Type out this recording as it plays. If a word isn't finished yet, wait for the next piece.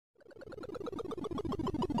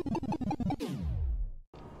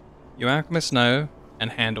You alchemists know and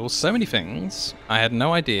handle so many things. I had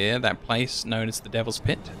no idea that place known as the Devil's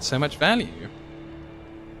Pit had so much value.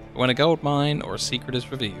 But when a gold mine or a secret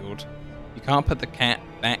is revealed, you can't put the cat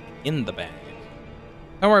back in the bag.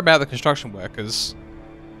 Don't worry about the construction workers.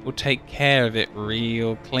 We'll take care of it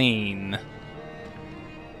real clean.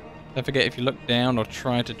 Don't forget, if you look down or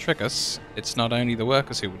try to trick us, it's not only the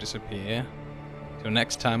workers who will disappear. Till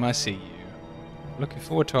next time I see you. Looking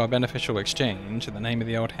forward to our beneficial exchange in the name of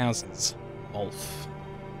the old houses. Wolf.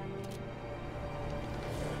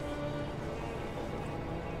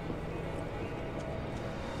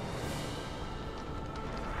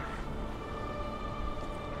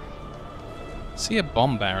 See a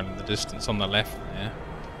bomb barrel in the distance on the left there.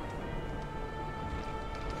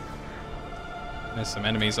 There's some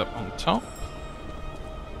enemies up on top.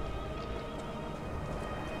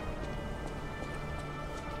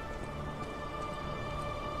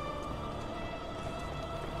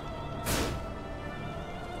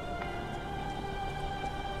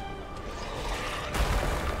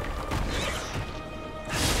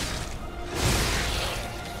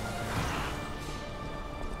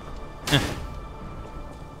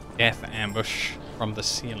 Death ambush from the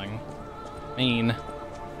ceiling. Mean.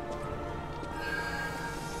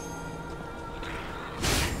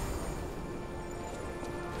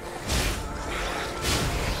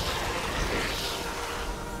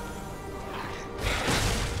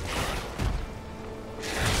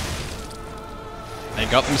 They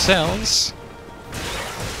got themselves.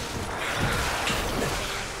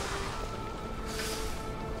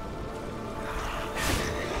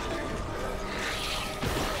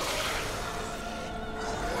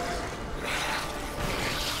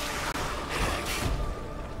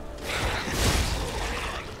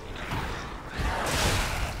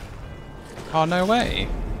 Oh, no way.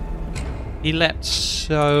 He leapt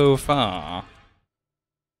so far.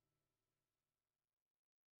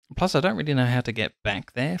 Plus, I don't really know how to get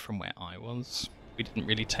back there from where I was. We didn't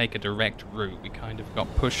really take a direct route. We kind of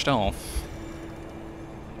got pushed off.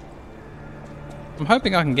 I'm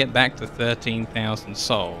hoping I can get back to 13,000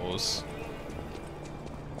 souls.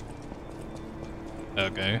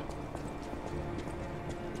 Ergo.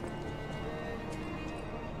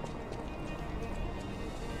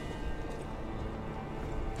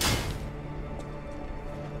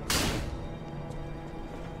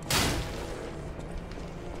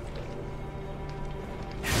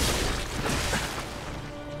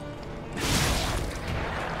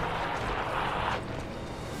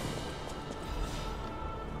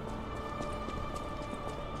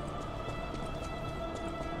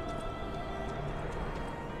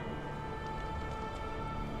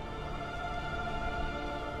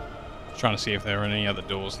 Trying to see if there are any other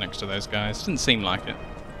doors next to those guys. Didn't seem like it.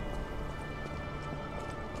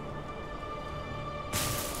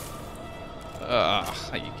 Ugh,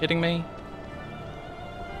 are you kidding me?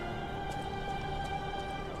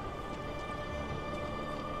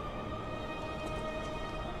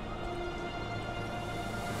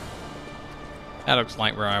 That looks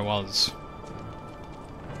like where I was.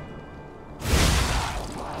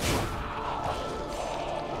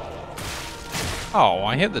 Oh,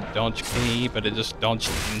 I hit the dodge key, but it just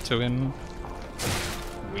dodged into him.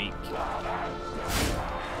 Weak.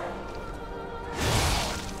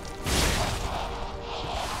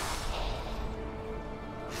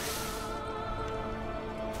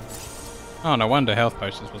 Oh, no wonder health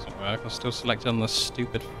potions wasn't work. I was still selected on the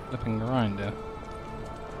stupid flipping grinder.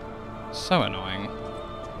 So annoying.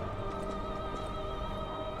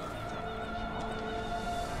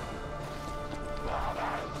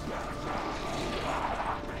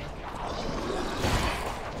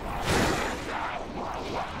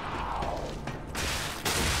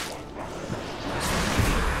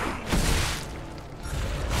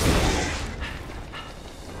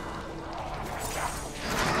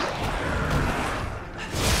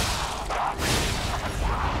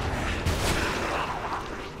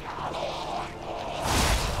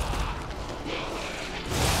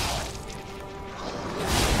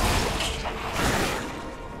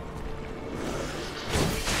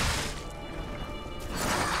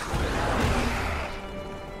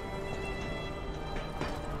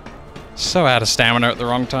 So out of stamina at the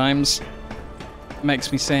wrong times.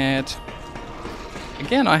 Makes me sad.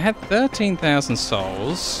 Again, I had 13,000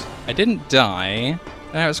 souls. I didn't die.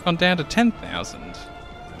 Now it's gone down to 10,000.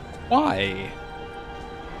 Why?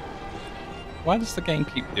 Why does the game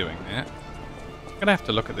keep doing that? I'm gonna have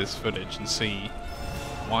to look at this footage and see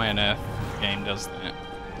why on earth the game does that.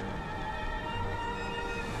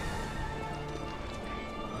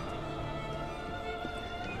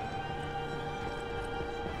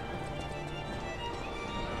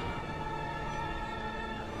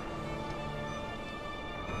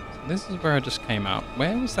 this is where I just came up.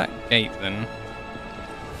 Where was that gate then?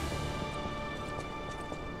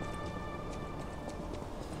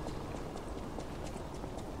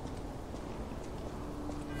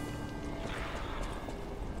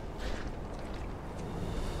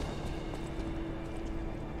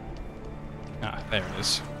 Ah, there it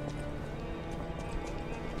is.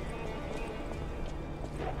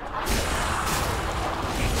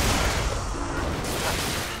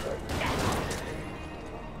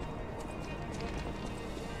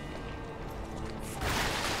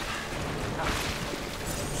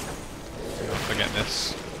 Forget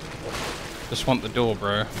this. Just want the door,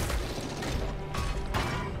 bro.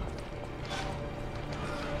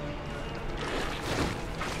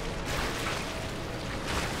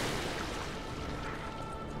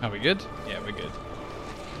 Are we good? Yeah, we're good.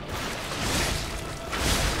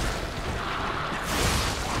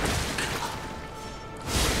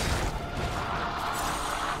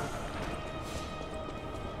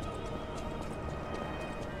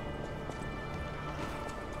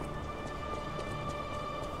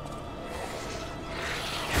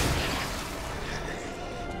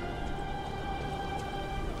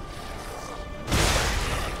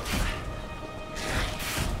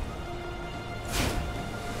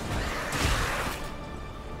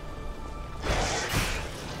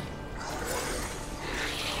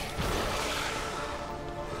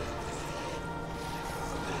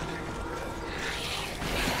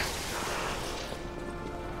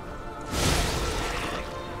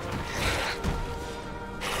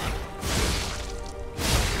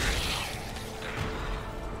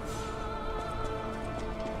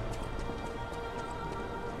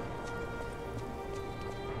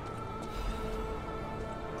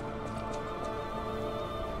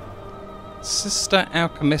 Sister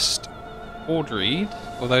Alchemist Audrey,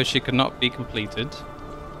 although she could not be completed.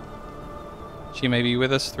 She may be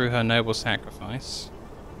with us through her noble sacrifice.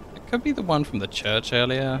 It could be the one from the church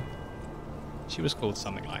earlier. She was called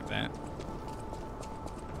something like that.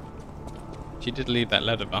 She did leave that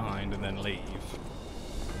letter behind and then leave.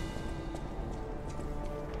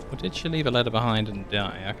 Or did she leave a letter behind and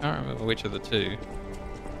die? I can't remember which of the two.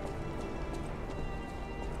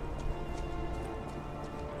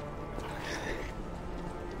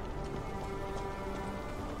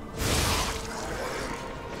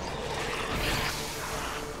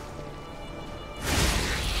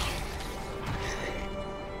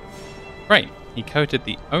 Great, he coated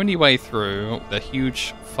the only way through the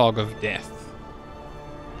huge fog of death.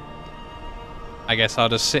 I guess I'll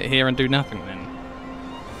just sit here and do nothing then.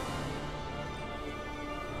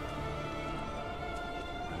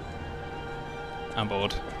 I'm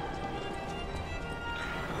bored.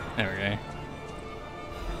 There we go.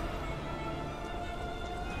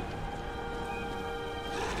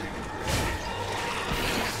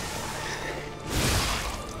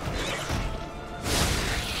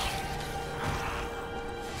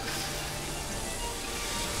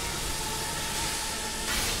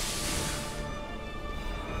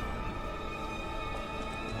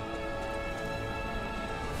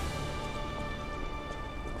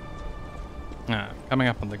 Coming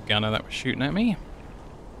up on the gunner that was shooting at me.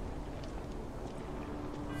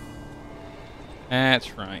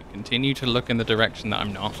 That's right. Continue to look in the direction that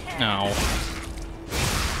I'm not. No.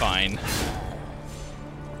 Fine.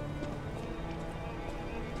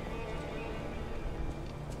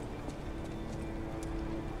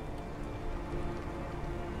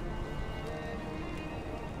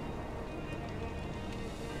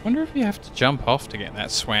 Wonder if you have to jump off to get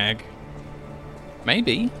that swag.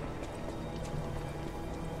 Maybe.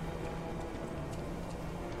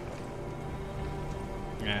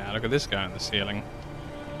 Yeah, look at this guy on the ceiling.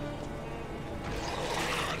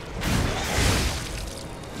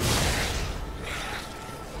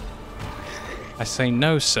 I say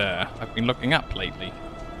no, sir. I've been looking up lately.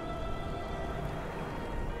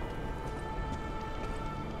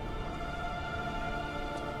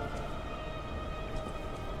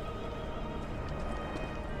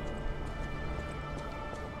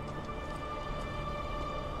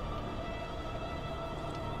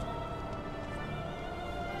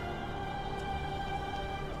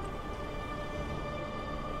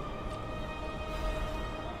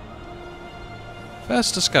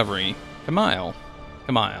 First discovery, Camille.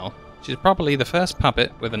 Camille. She's probably the first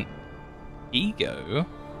puppet with an ego,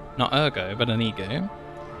 not ergo, but an ego,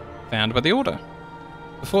 found by the Order.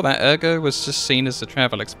 Before that, ergo was just seen as a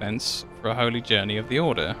travel expense for a holy journey of the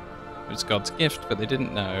Order. It was God's gift, but they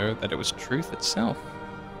didn't know that it was truth itself.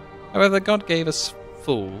 However, God gave us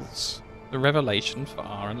fools the revelation for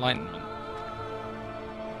our enlightenment.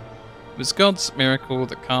 It was God's miracle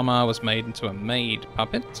that Karma was made into a maid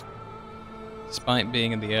puppet. Despite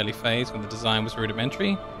being in the early phase when the design was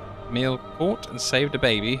rudimentary, Camille caught and saved a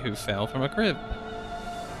baby who fell from a crib.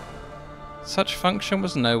 Such function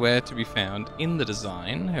was nowhere to be found in the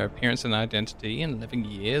design. Her appearance and identity in living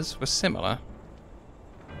years were similar,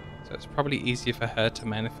 so it's probably easier for her to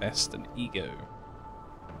manifest an ego.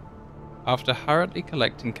 After hurriedly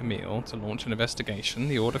collecting Camille to launch an investigation,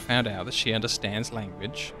 the Order found out that she understands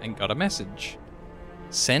language and got a message.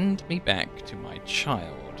 Send me back to my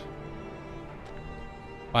child.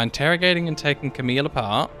 By interrogating and taking Camille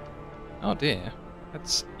apart, oh dear,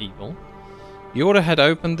 that's evil. The Order had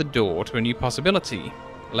opened the door to a new possibility.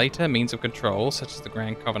 Later, means of control, such as the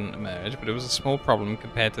Grand Covenant, emerged, but it was a small problem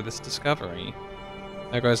compared to this discovery.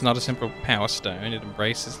 Ergo is not a simple power stone, it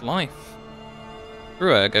embraces life.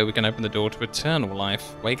 Through Ergo, we can open the door to eternal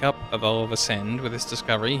life. Wake up, evolve, ascend. With this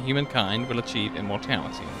discovery, humankind will achieve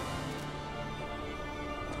immortality.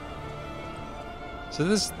 So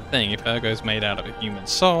this is the thing, if Ergo is made out of a human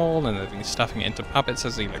soul, and they've been stuffing it into puppets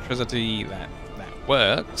as electricity, that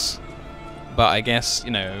works. But I guess,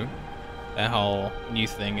 you know, their whole new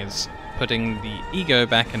thing is putting the ego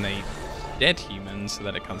back in a dead human so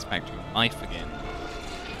that it comes back to life again.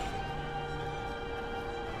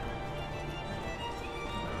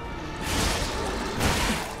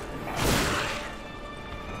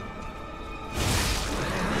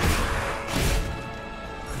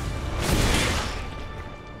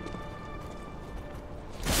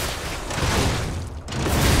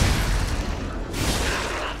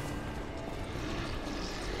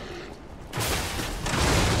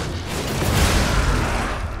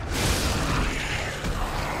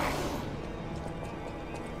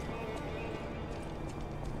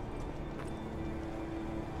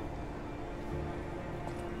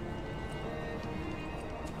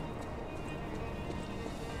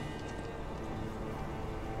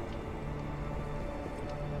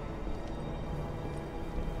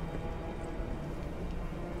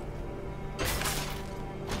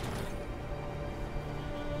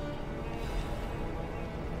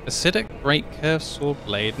 Acidic great curved sword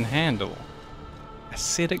blade and handle.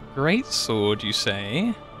 Acidic great sword, you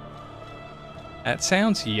say? That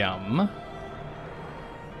sounds yum.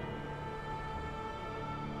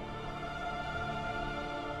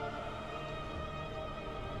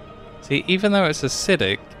 See, even though it's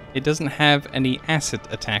acidic, it doesn't have any acid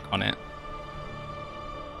attack on it.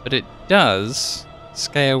 But it does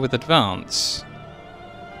scale with advance.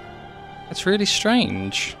 That's really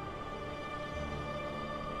strange.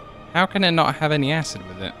 How can it not have any acid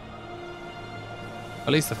with it? At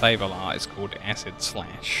least the Fable art is called Acid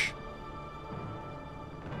Slash.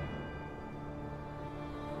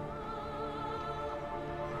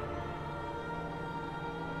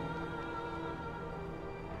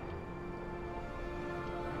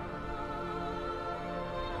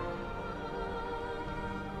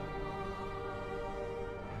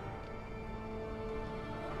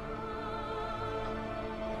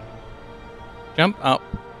 Jump up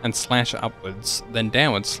and slash upwards, then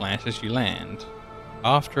downward slash as you land.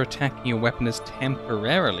 After attacking, your weapon is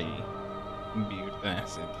temporarily imbued with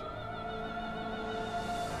acid.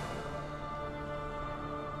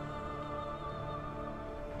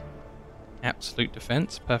 Absolute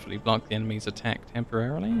defense, perfectly block the enemy's attack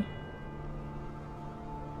temporarily.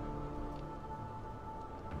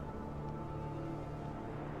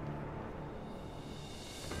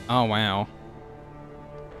 Oh wow.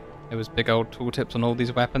 There was big old tooltips on all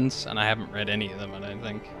these weapons, and I haven't read any of them, I don't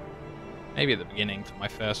think. Maybe at the beginning for my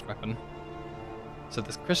first weapon. So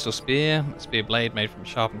this crystal spear, a spear blade made from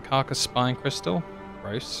sharpened carcass spine crystal.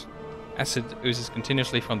 Gross. Acid oozes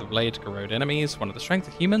continuously from the blade to corrode enemies. One of the strengths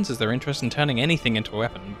of humans is their interest in turning anything into a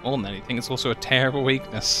weapon. More than anything, it's also a terrible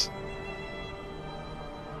weakness.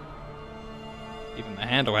 Even the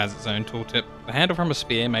handle has its own tooltip. The handle from a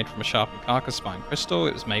spear made from a sharpened carcass spine crystal.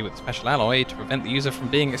 It was made with a special alloy to prevent the user from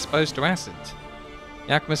being exposed to acid.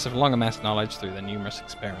 The alchemists have long amassed knowledge through their numerous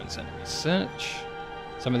experiments and research.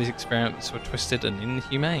 Some of these experiments were twisted and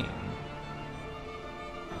inhumane.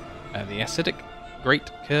 The acidic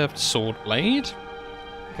great curved sword blade.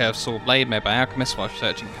 Curved sword blade made by alchemists while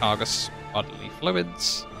researching carcass bodily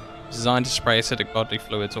fluids. Designed to spray acidic bodily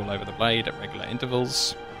fluids all over the blade at regular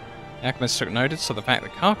intervals. The alchemists took notice of the fact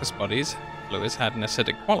that carcass bodies fluids had an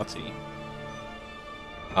acidic quality.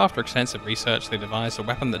 After extensive research, they devised a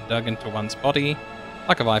weapon that dug into one's body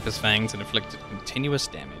like a viper's fangs and inflicted continuous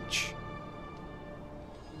damage.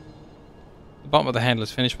 The bottom of the handle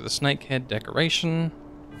is finished with a snake head decoration.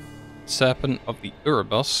 The serpent of the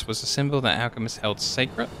Ouroboros was a symbol that alchemists held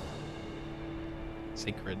sacred.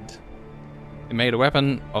 They made a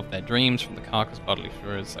weapon of their dreams from the carcass bodily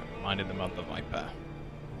fluids that reminded them of the viper.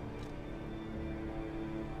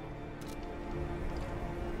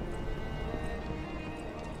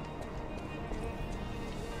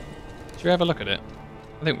 Should we have a look at it?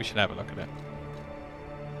 I think we should have a look at it.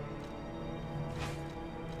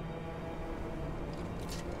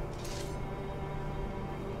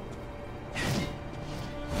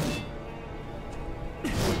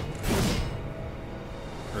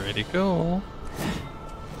 Pretty cool.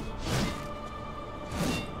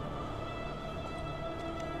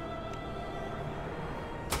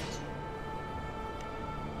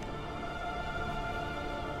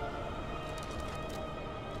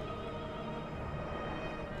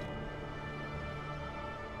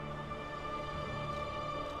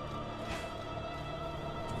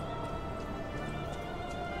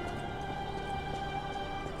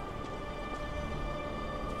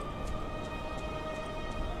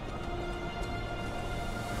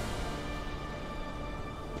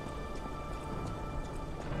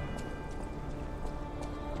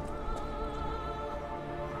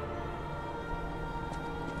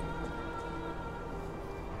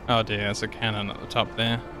 Oh dear, there's a cannon at the top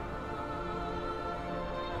there.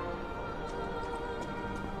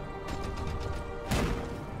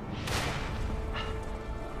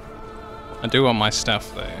 I do want my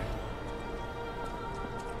stuff though.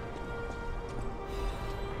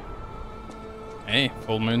 Hey,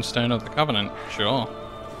 full moonstone of the Covenant, sure.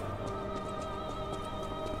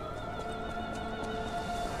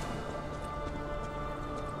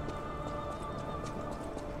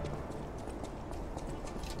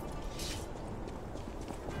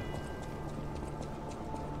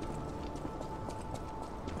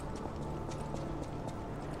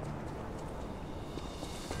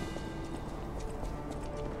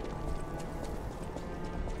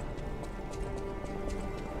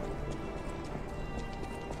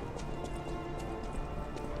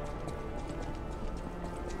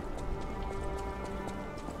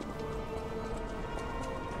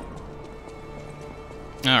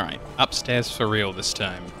 Alright, upstairs for real this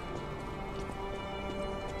time.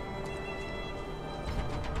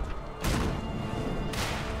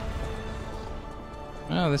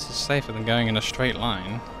 Well, this is safer than going in a straight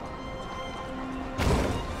line.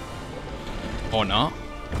 Or not.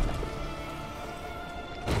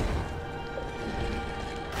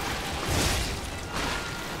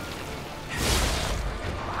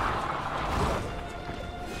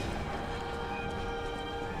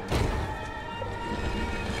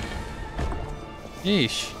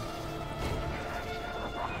 Yeesh.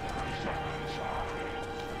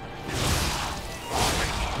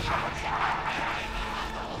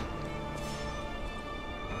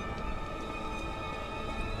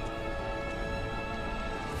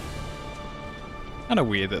 Kind of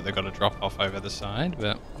weird that they got a drop off over the side,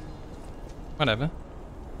 but whatever.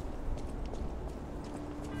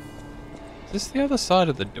 Is this the other side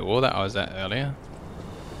of the door that I was at earlier?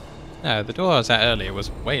 No, the door I was at earlier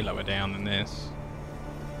was way lower down than this.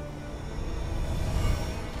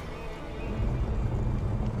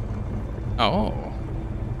 Oh.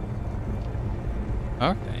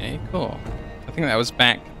 Okay, cool. I think that was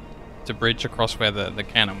back to bridge across where the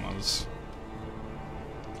cannon was.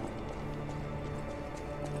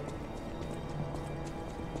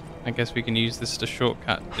 I guess we can use this to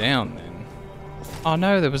shortcut down then. Oh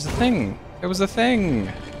no, there was a thing! There was a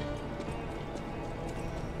thing!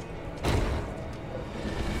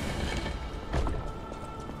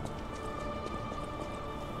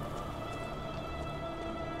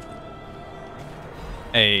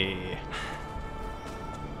 Hey.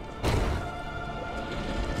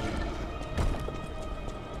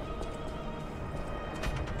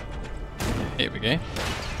 Here we go.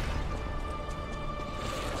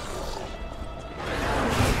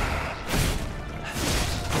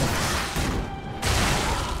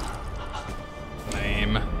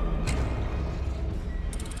 Lame.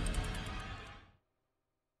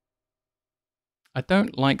 I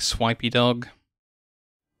don't like Swipey Dog.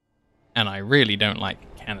 And I really don't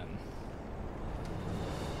like cannon.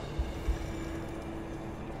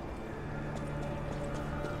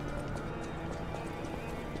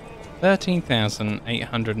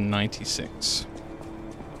 $13,896.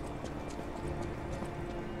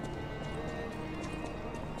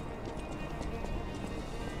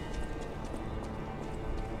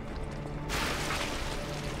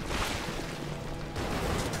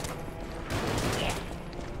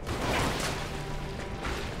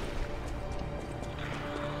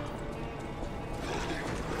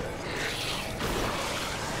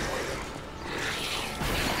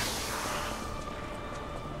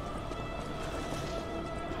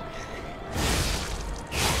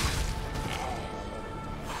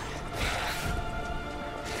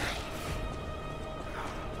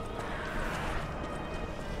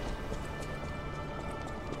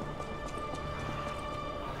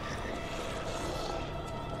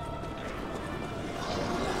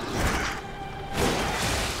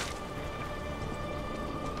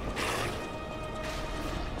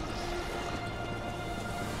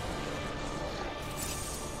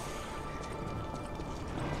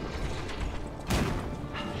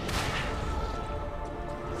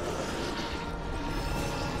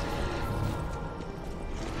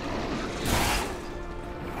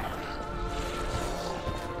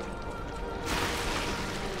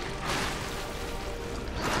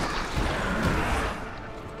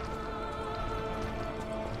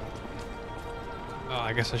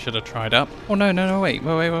 I guess I should have tried up. Oh, no, no, no, wait.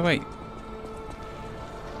 Wait.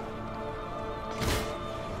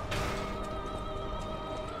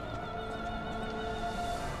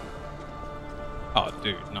 Oh,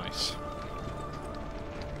 dude, nice.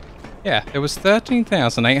 Yeah, there was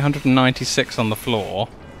 13,896 on the floor.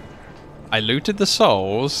 I looted the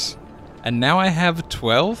souls, and now I have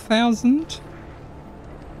 12,000?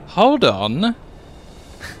 Hold on.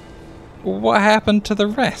 What happened to the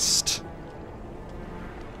rest?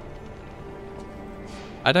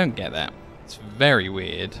 I don't get that. It's very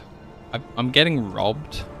weird. I'm getting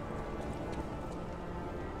robbed.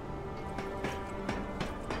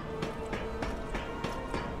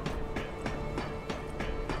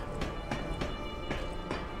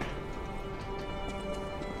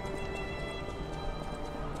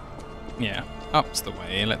 Yeah, up's the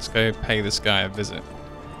way. Let's go pay this guy a visit.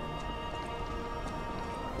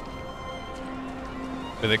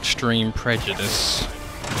 With extreme prejudice.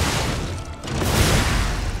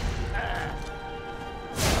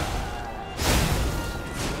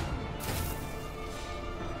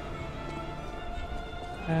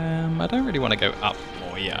 I don't really want to go up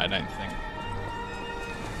more yet, I don't think.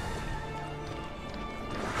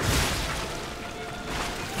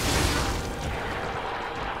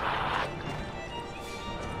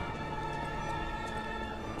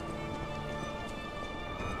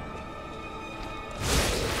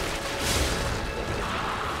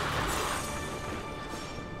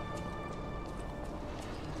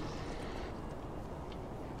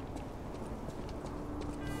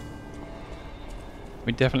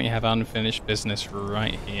 We definitely have unfinished business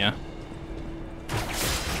right here.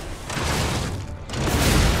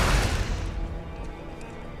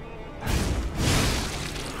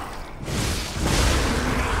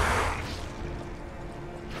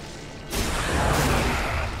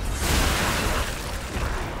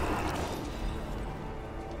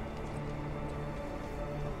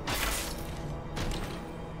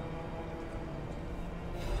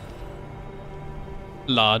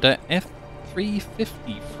 Larder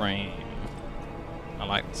F350 frame. I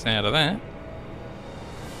like the sound of that.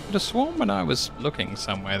 Could have sworn when I was looking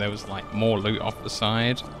somewhere there was like more loot off the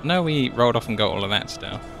side. No, we rolled off and got all of that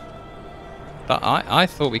stuff. But I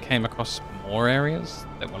thought we came across more areas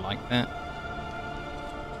that were like that.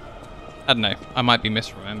 I don't know. I might be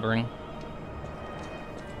misremembering.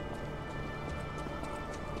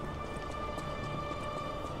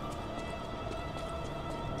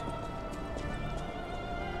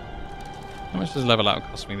 How much does level up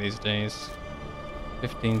cost me these days?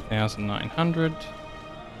 15,900.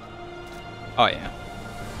 Oh yeah.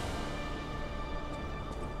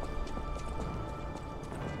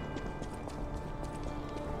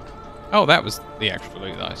 Oh, that was the extra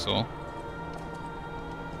loot that I saw.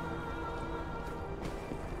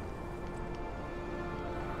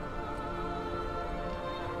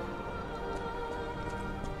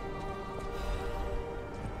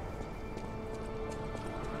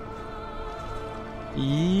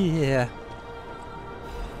 Yeah.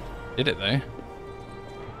 Did it though.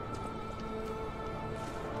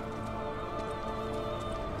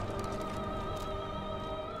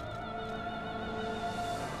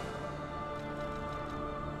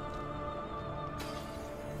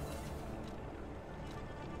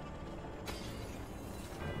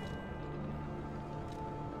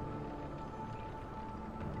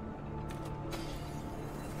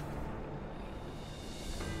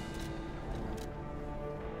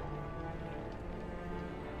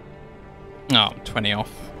 Oh, 20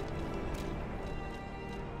 off.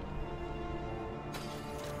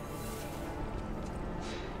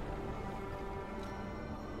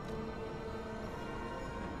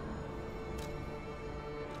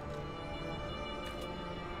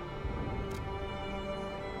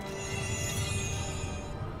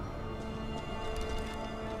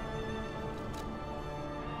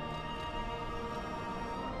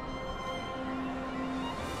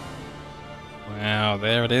 Wow,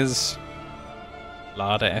 there it is.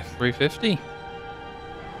 Larder F350.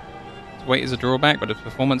 Its weight is a drawback, but its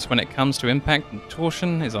performance when it comes to impact and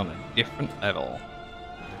torsion is on a different level.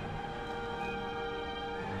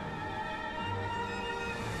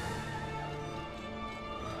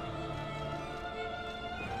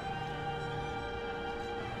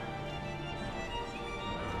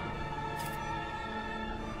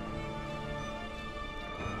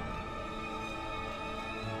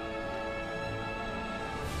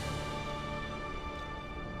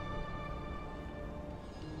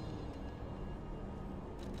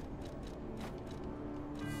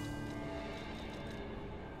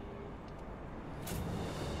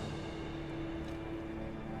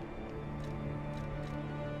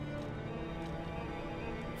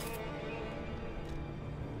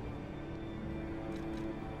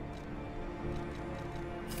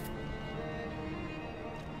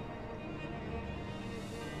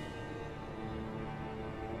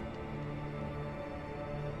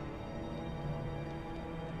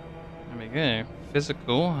 go.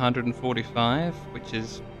 Physical, 145, which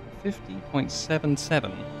is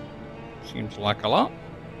 50.77. Seems like a lot.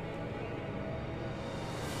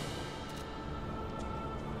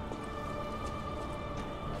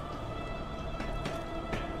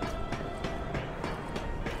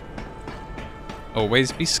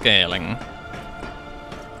 Always be scaling.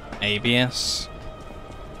 ABS.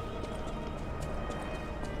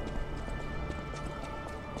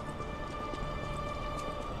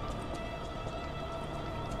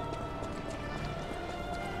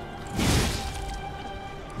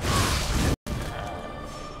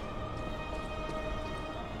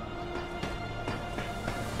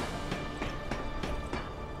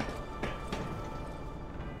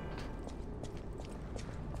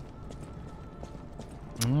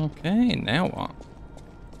 Okay, now what?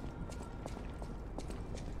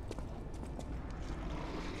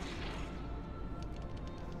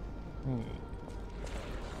 Ooh.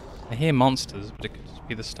 I hear monsters, but it could just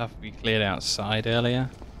be the stuff we cleared outside earlier.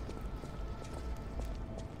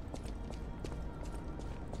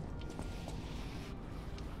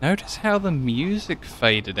 Notice how the music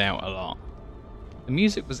faded out a lot. The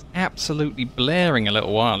music was absolutely blaring a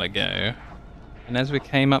little while ago. And as we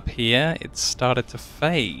came up here, it started to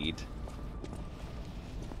fade.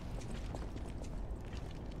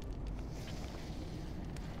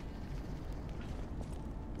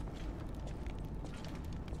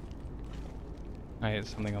 I hit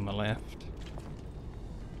something on the left.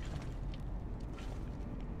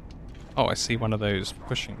 Oh, I see one of those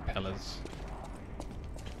pushing pillars.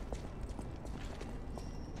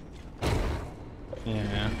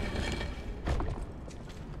 Yeah.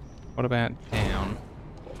 What about down?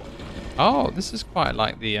 Oh, this is quite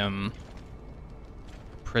like the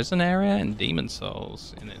prison area in Demon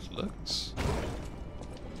Souls in its looks.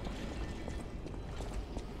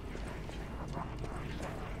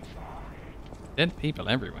 Dead people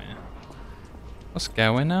everywhere. What's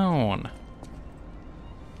going on?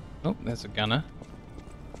 Oh, there's a gunner.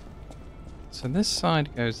 So this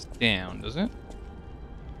side goes down, does it?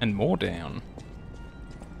 And more down.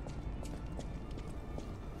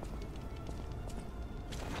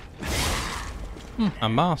 A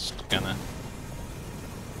masked gunner.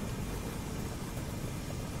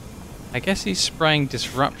 I guess he's spraying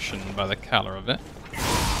disruption by the colour of it.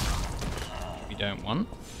 We don't want.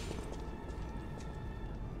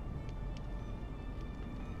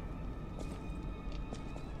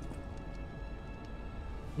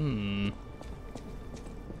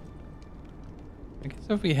 I guess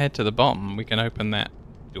if we head to the bottom, we can open that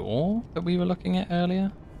door that we were looking at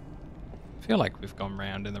earlier. I feel like we've gone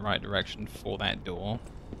round in the right direction for that door.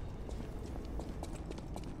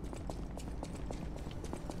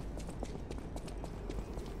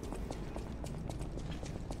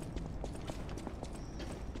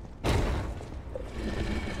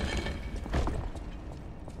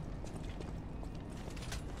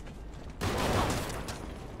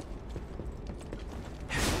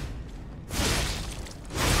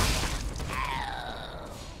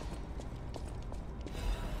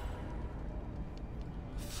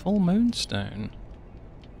 Full moonstone.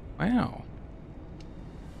 Wow.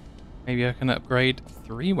 Maybe I can upgrade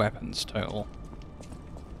 3 weapons total.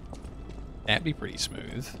 That'd be pretty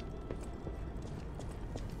smooth.